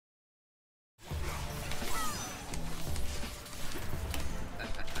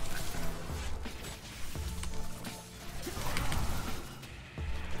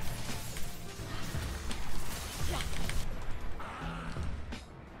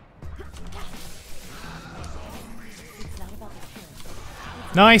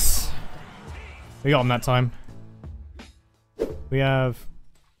Nice! We got him that time. We have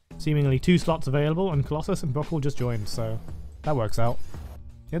seemingly 2 slots available, and Colossus and Buckle just joined, so that works out.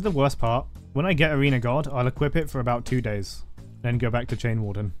 Here's the worst part. When I get Arena God, I'll equip it for about 2 days, then go back to Chain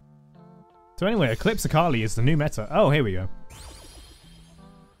Warden. So anyway, Eclipse Akali is the new meta. Oh, here we go.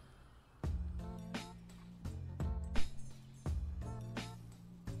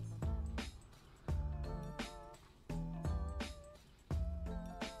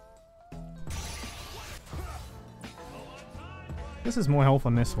 This is more health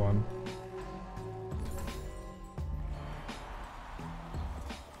on this one.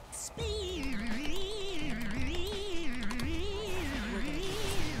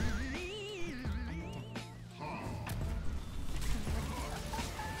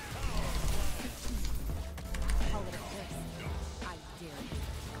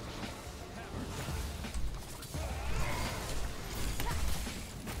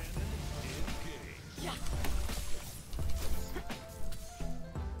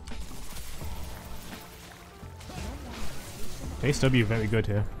 Base W very good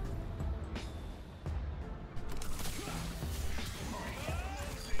here.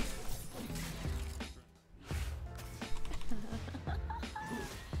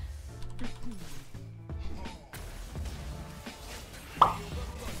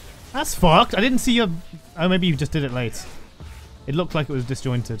 That's fucked. I didn't see your... Oh, maybe you just did it late. It looked like it was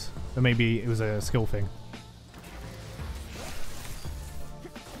disjointed. Or maybe it was a skill thing.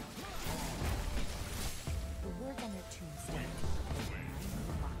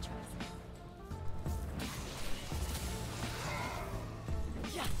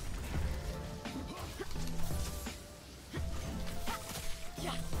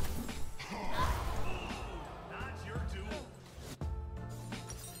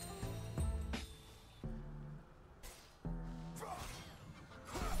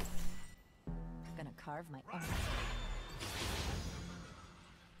 Carve my own.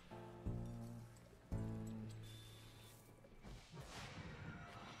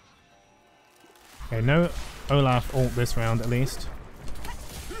 Okay, no Olaf ult this round at least.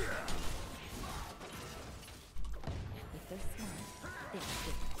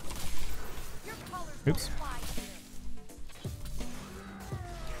 Oops.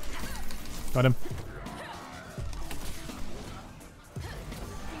 Got him.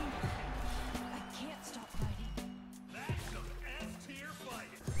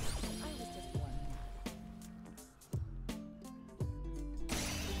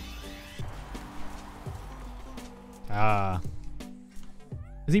 Ah.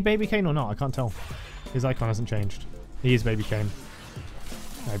 Is he Baby Kane or not? I can't tell. His icon hasn't changed. He is Baby Kane,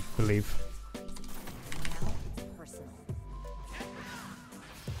 I believe.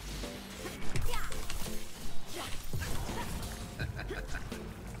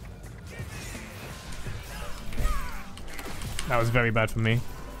 That was very bad for me.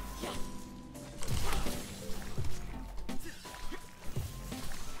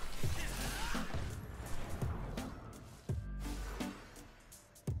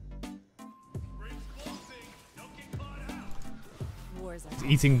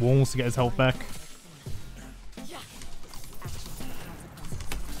 He's eating walls to get his health back.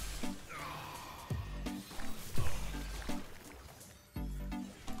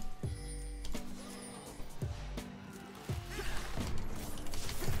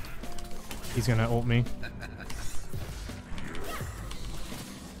 He's gonna ult me.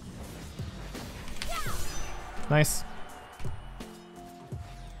 Nice.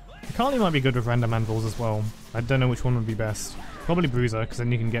 Akali might be good with random anvils as well. I don't know which one would be best. Probably Bruiser, because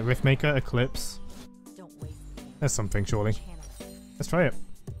then you can get Riftmaker, Eclipse. There's something, surely. Let's try it.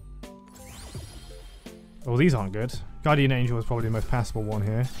 Oh, these aren't good. Guardian Angel is probably the most passable one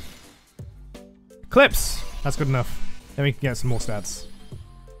here. Eclipse! That's good enough. Then we can get some more stats.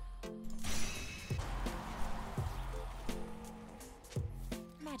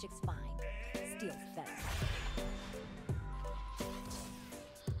 Magic's fine. Steel's better.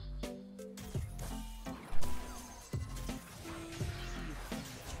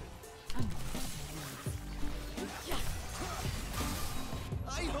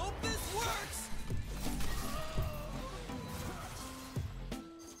 I hope this works.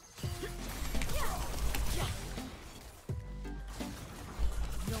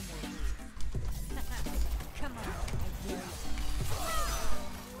 No more moves. Come on, I dare you.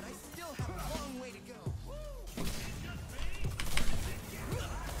 But I still have a long way to go.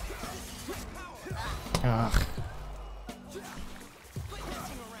 Ugh.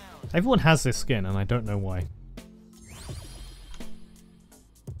 Everyone has this skin, and I don't know why.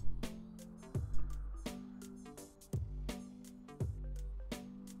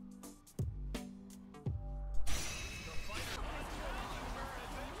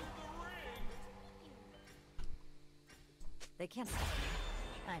 They can't stop me.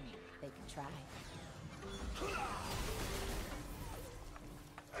 I mean, they can try.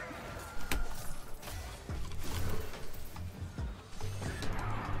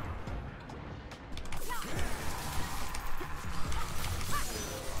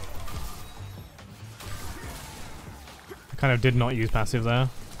 I kind of did not use passive there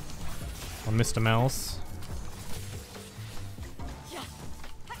on Mr. Mouse.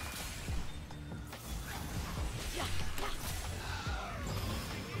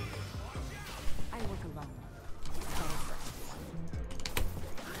 I work alone. It's better for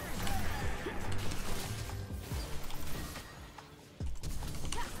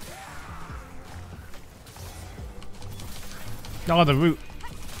Oh, the root.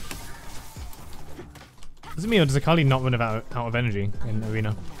 Is it me or does Akali not run out of energy in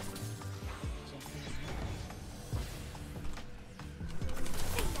arena?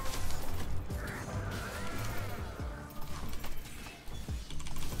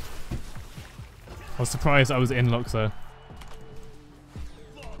 I was surprised I was in Luxor.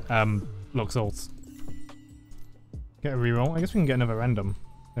 Lux ults. Get a reroll. I guess we can get another random.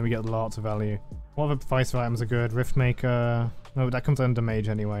 Then we get lots of value. What other vice items are good? Riftmaker. No, that comes under mage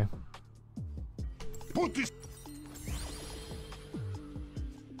anyway. Put this.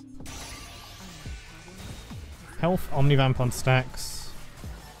 Health, Omnivamp on stacks.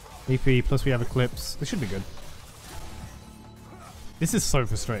 EP, plus we have Eclipse. This should be good. This is so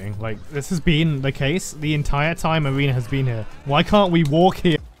frustrating. Like, this has been the case the entire time Arena has been here. Why can't we walk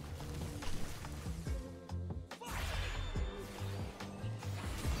here?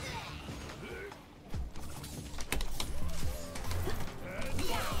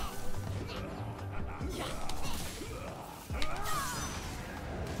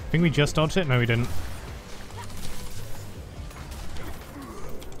 I think we just dodged it? No, we didn't.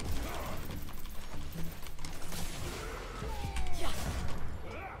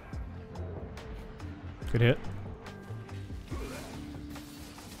 Good hit.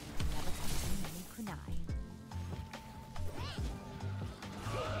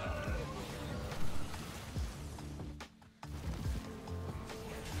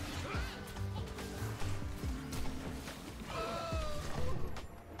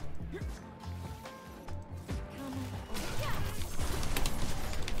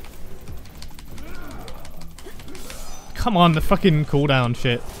 Come on, the fucking cooldown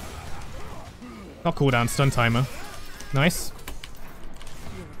shit. Not cooldown, stun timer. Nice.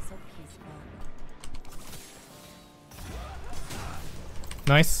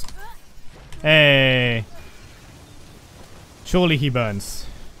 Nice. Hey. Surely he burns.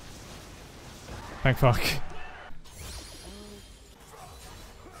 Thank fuck.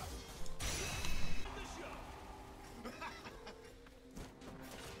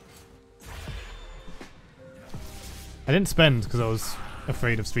 I didn't spend because I was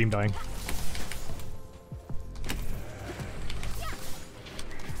afraid of stream dying.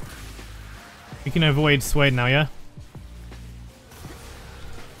 We can avoid Swade now, yeah?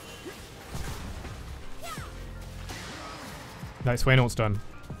 Right, Swain ult's done.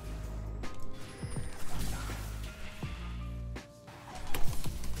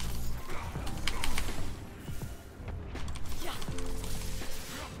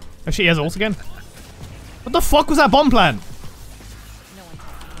 Oh shit, he has ult again? What the fuck was that bomb plant?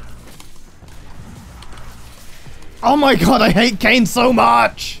 Oh my god, I hate Kayn so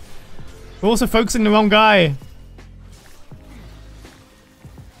much! We're also focusing the wrong guy.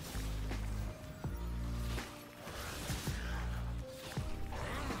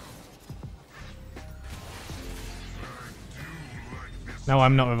 No,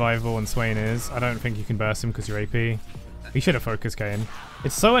 I'm not revivable and Swain is. I don't think you can burst him because you're AP. We should have focused Kayn.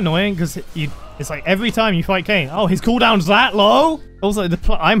 It's so annoying because it's like every time you fight Kayn, oh, his cooldown's that low? Also,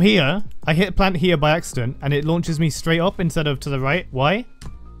 I'm here. I hit plant here by accident and it launches me straight up instead of to the right. Why?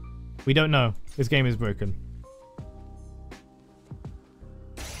 We don't know. This game is broken.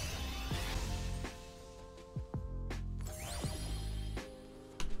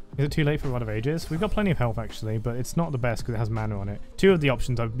 Is it too late for Rod of Ages? We've got plenty of health actually, but it's not the best because it has mana on it. Two of the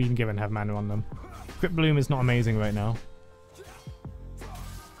options I've been given have mana on them. Crypt Bloom is not amazing right now.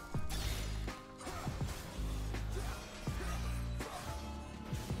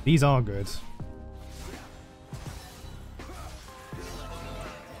 These are good.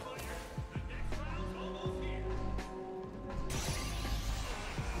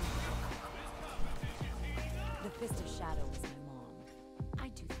 The Fist of Shadow is my mom. I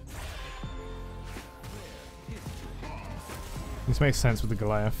do think This makes sense with the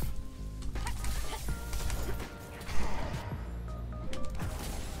Goliath.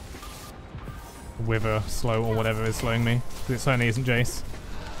 wither slow or whatever is slowing me. Because it certainly isn't Jace.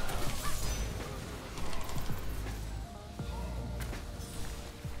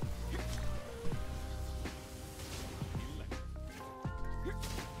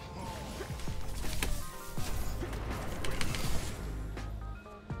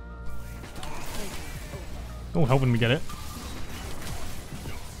 Oh, helping me get it.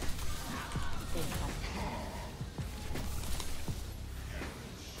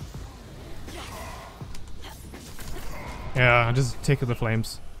 Yeah, I just tickle the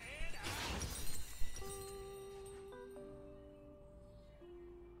flames.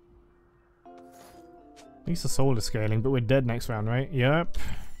 At least the soul is scaling, but we're dead next round, right? Yep.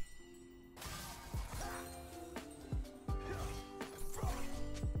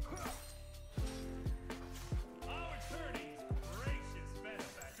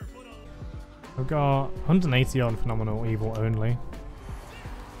 I've got 180 on Phenomenal Evil only.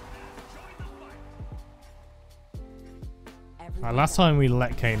 Last time we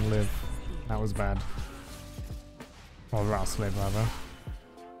let Kane live, that was bad. Or Rouse live, rather.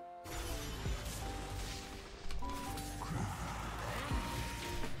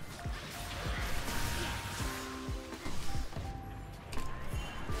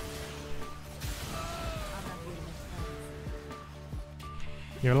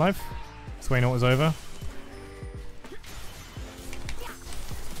 You're alive? Swain was over.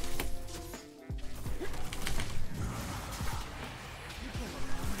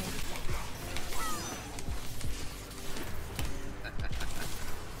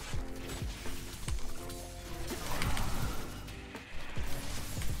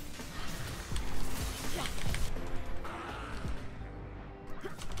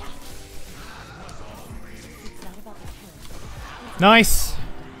 Nice!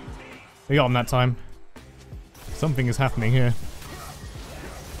 We got him that time. Something is happening here.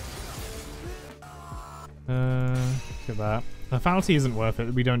 Look at that. Lethality isn't worth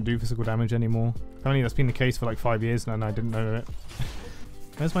it. We don't do physical damage anymore. Apparently that's been the case for like 5 years now and I didn't know it.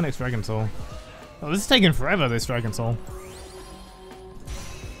 Where's my next Dragon Soul? Oh, this is taking forever, this Dragon Soul.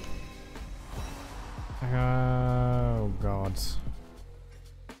 Oh god.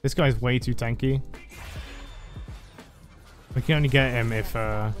 This guy's way too tanky. We can only get him if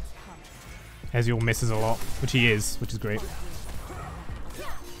Ezreal misses a lot, which he is, which is great.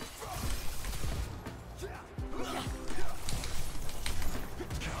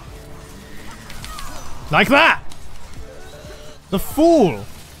 Like that! The fool!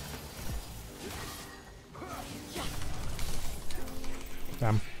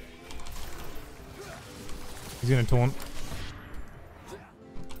 Damn. He's gonna taunt.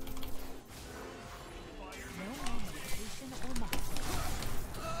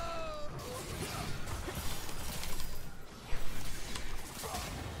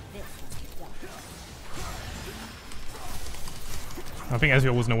 I think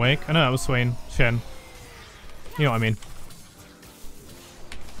Ezreal wasn't awake. I know that was Swain. Shen. You know what I mean.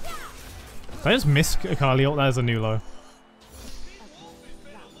 Did I just miss Akali ult? That is a new low.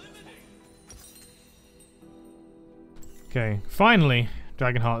 Okay, finally!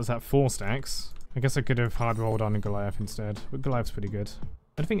 Dragonheart is at 4 stacks. I guess I could have hard rolled on a Goliath instead, but Goliath's pretty good. I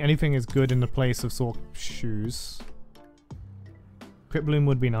don't think anything is good in the place of Sword Shoes. Crit Bloom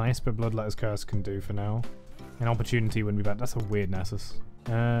would be nice, but Bloodletter's Curse can do for now. An Opportunity wouldn't be bad. That's a weird Nasus.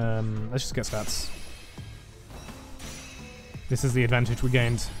 Let's just get stats. This is the advantage we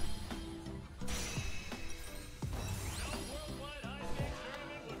gained.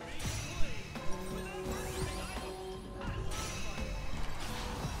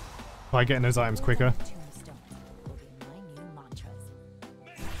 By getting those items quicker.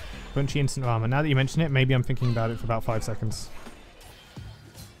 Punchy instant armor. Now that you mention it, maybe I'm thinking about it for about 5 seconds.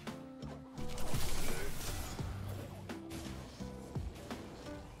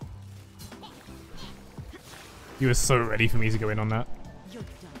 You were so ready for me to go in on that.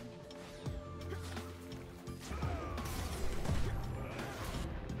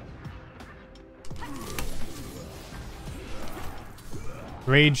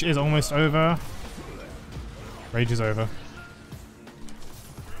 Rage is almost over. Rage is over.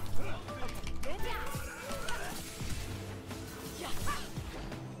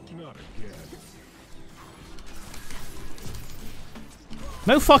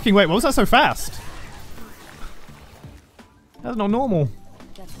 No fucking way, what was that so fast? That's not normal.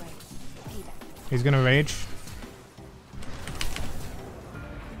 That's right. He's gonna rage.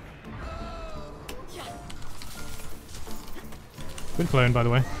 Good clone, by the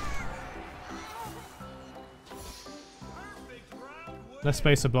way. Less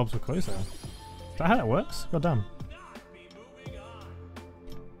space so blobs were closer. Is that how that works? God damn.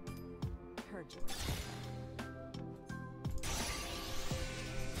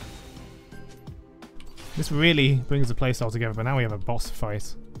 This really brings the playstyle together, but now we have a boss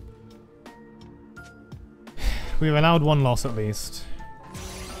fight. We've allowed one loss at least.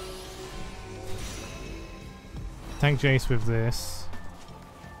 Tank Jace with this.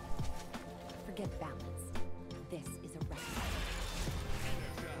 Forget balance. This is a wrap.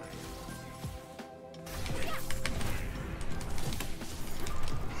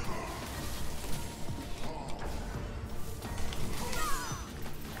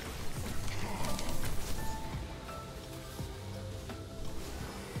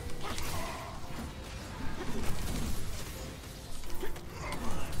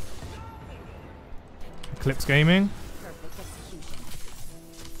 Eclipse Gaming. Perfect execution.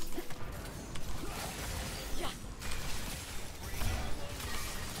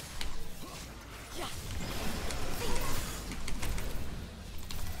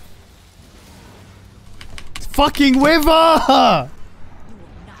 Fucking Wither! You will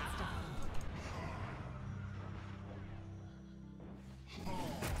not stop me.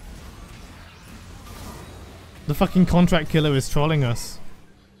 The fucking contract killer is trolling us.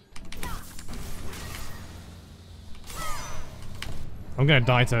 I'm gonna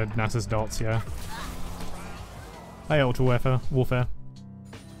die to NASA's dots, yeah. Hey, Ultra Warfare.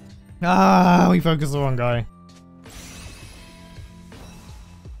 Ah, we focused the wrong guy.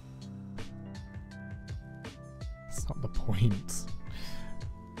 That's not the point.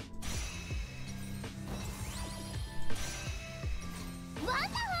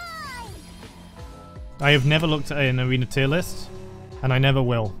 I have never looked at an arena tier list, and I never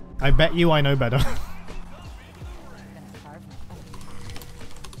will. I bet you I know better. I'm gonna carve my own path.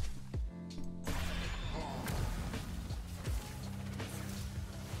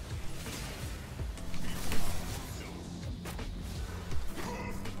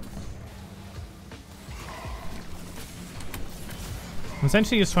 I'm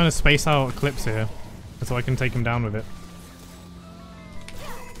essentially just trying to space out Eclipse here, so I can take him down with it.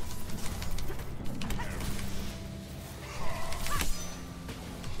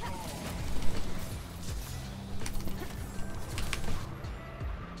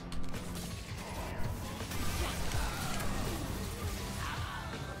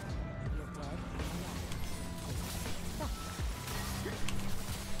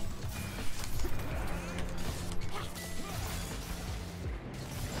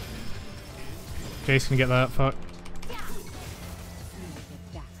 Jace can get that, fuck. Get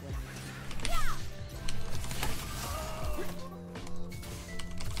back what I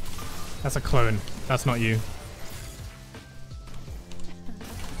That's a clone. That's not you.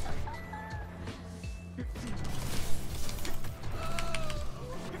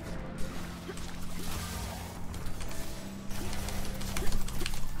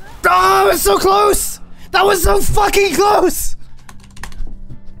 Oh, it was so close! That was so fucking close!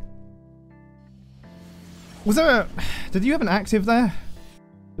 Was there a... Did you have an active there?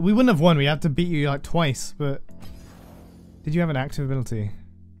 We wouldn't have won, we had to beat you like twice, but... Did you have an active ability?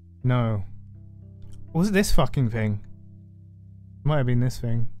 No. Was it this fucking thing? Might have been this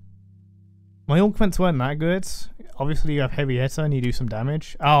thing. My augments weren't that good. Obviously you have heavy hitter and you do some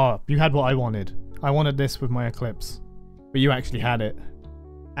damage. Oh, you had what I wanted. I wanted this with my Eclipse. But you actually had it.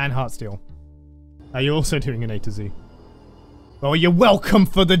 And Heartsteel. You're also doing an A to Z. Well, you're welcome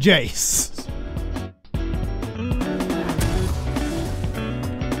for the Jace!